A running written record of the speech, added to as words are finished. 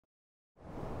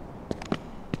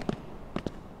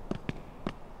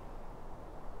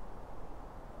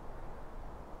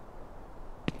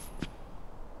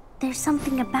There's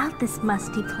something about this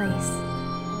musty place.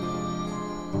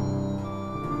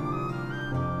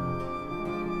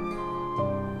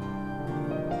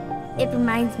 It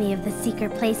reminds me of the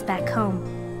secret place back home,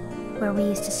 where we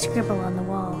used to scribble on the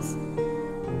walls.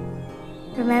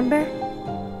 Remember?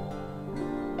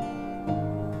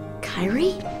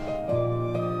 Kyrie?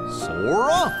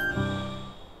 Sora?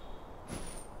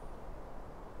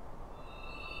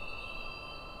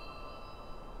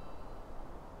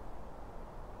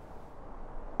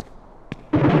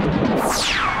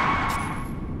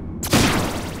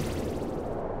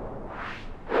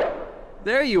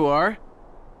 There you are.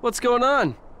 What's going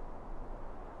on?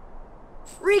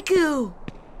 Riku!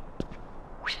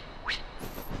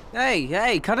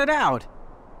 Hey, cut it out.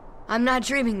 I'm not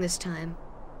dreaming this time.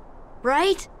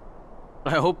 Right?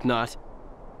 I hope not.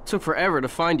 Took forever to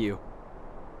find you.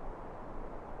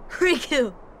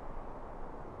 Riku!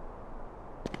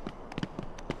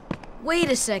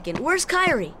 Wait a second, where's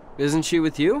Kyrie? Isn't she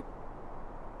with you?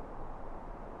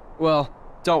 Well,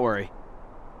 don't worry.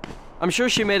 I'm sure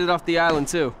she made it off the island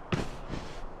too.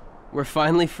 We're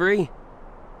finally free.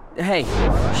 Hey,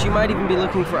 she might even be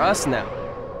looking for us now.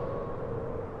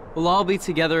 We'll all be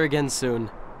together again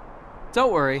soon.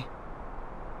 Don't worry.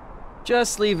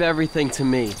 Just leave everything to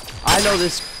me. I know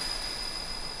this.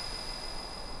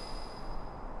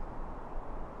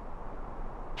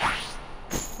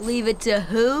 Leave it to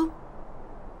who?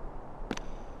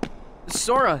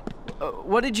 Sora,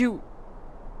 what did you...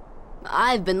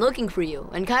 I've been looking for you,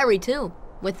 and Kyrie too,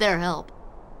 with their help.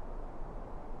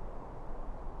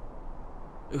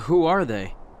 Who are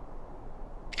they?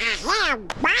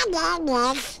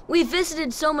 We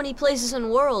visited so many places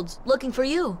and worlds, looking for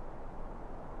you.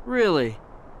 Really?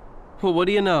 Well, what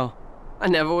do you know? I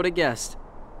never would have guessed.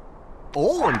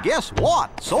 Oh, and guess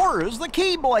what? Sora's the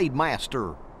Keyblade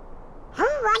Master. Who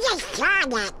was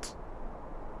it?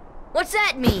 What's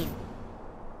that mean?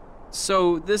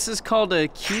 So, this is called a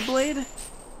Keyblade?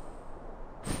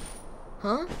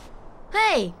 Huh?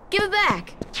 Hey, give it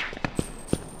back!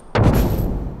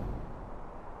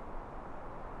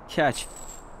 Catch.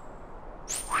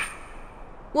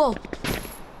 Whoa.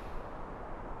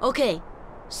 Okay,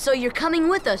 so you're coming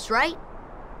with us, right?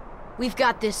 We've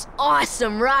got this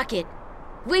awesome rocket.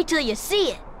 Wait till you see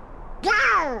it.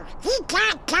 No, he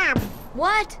can't come.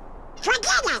 What?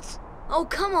 Forget it. Oh,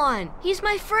 come on. He's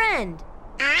my friend.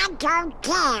 I don't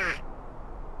care.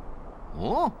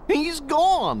 Oh, he's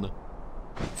gone.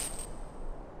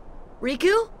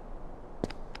 Riku?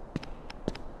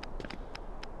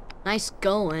 Nice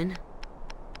going.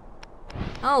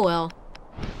 Oh well.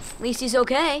 At least he's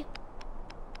okay.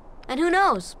 And who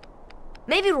knows?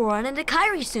 Maybe we'll run into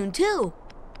Kyrie soon, too.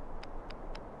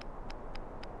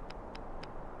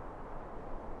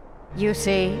 You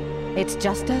see, it's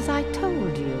just as I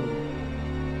told you.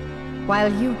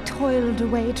 While you toiled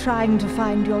away trying to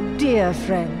find your dear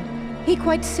friend, he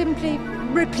quite simply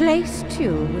replaced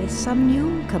you with some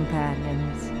new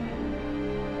companions.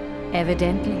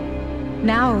 Evidently,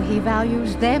 now he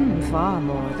values them far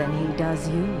more than he does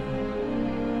you.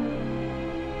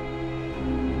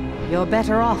 You're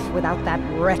better off without that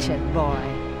wretched boy.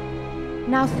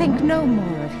 Now think no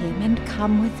more of him and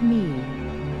come with me.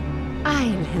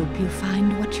 I'll help you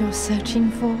find what you're searching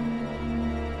for.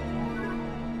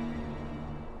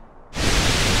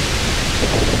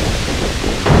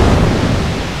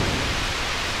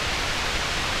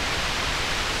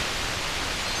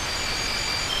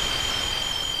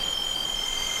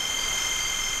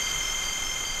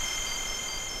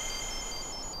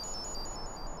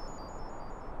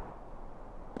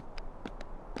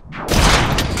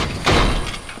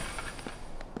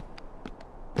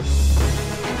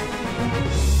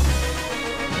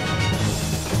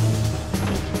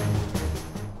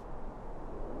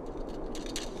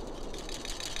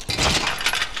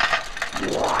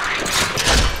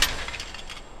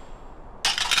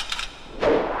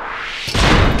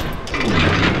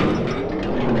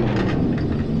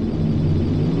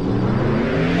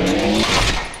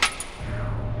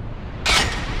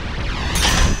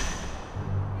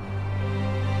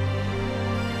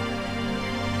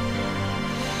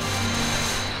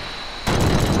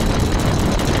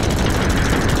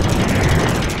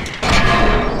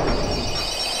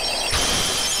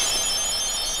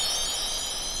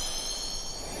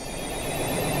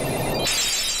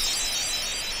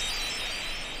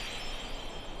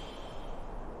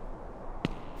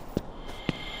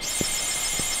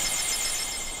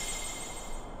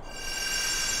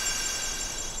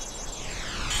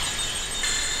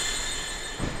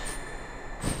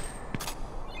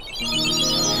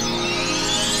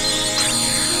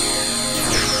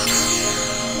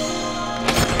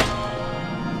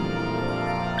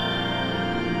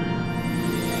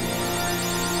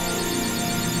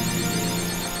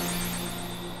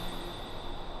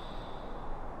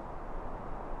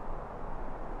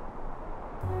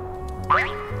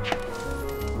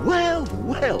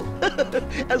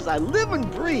 as I live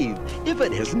and breathe if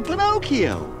it isn't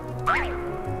Pinocchio.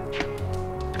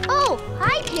 Oh,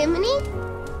 hi, Jiminy.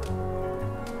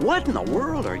 What in the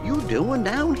world are you doing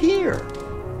down here?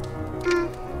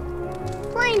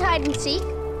 Playing hide and seek.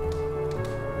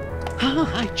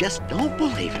 I just don't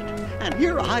believe it. And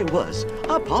here I was,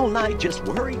 up all night just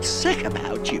worried sick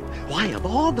about you. Why, of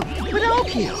all the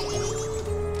Pinocchio!